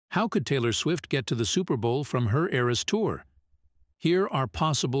How could Taylor Swift get to the Super Bowl from her Eras tour? Here are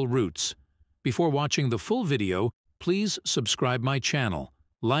possible routes. Before watching the full video, please subscribe my channel,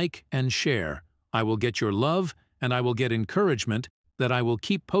 like and share. I will get your love and I will get encouragement that I will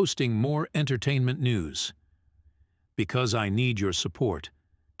keep posting more entertainment news. Because I need your support,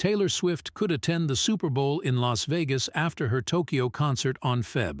 Taylor Swift could attend the Super Bowl in Las Vegas after her Tokyo concert on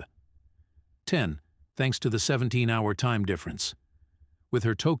Feb. 10. Thanks to the 17-hour time difference. With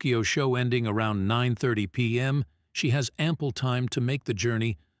her Tokyo show ending around 9:30 p.m., she has ample time to make the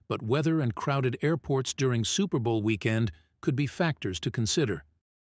journey, but weather and crowded airports during Super Bowl weekend could be factors to consider.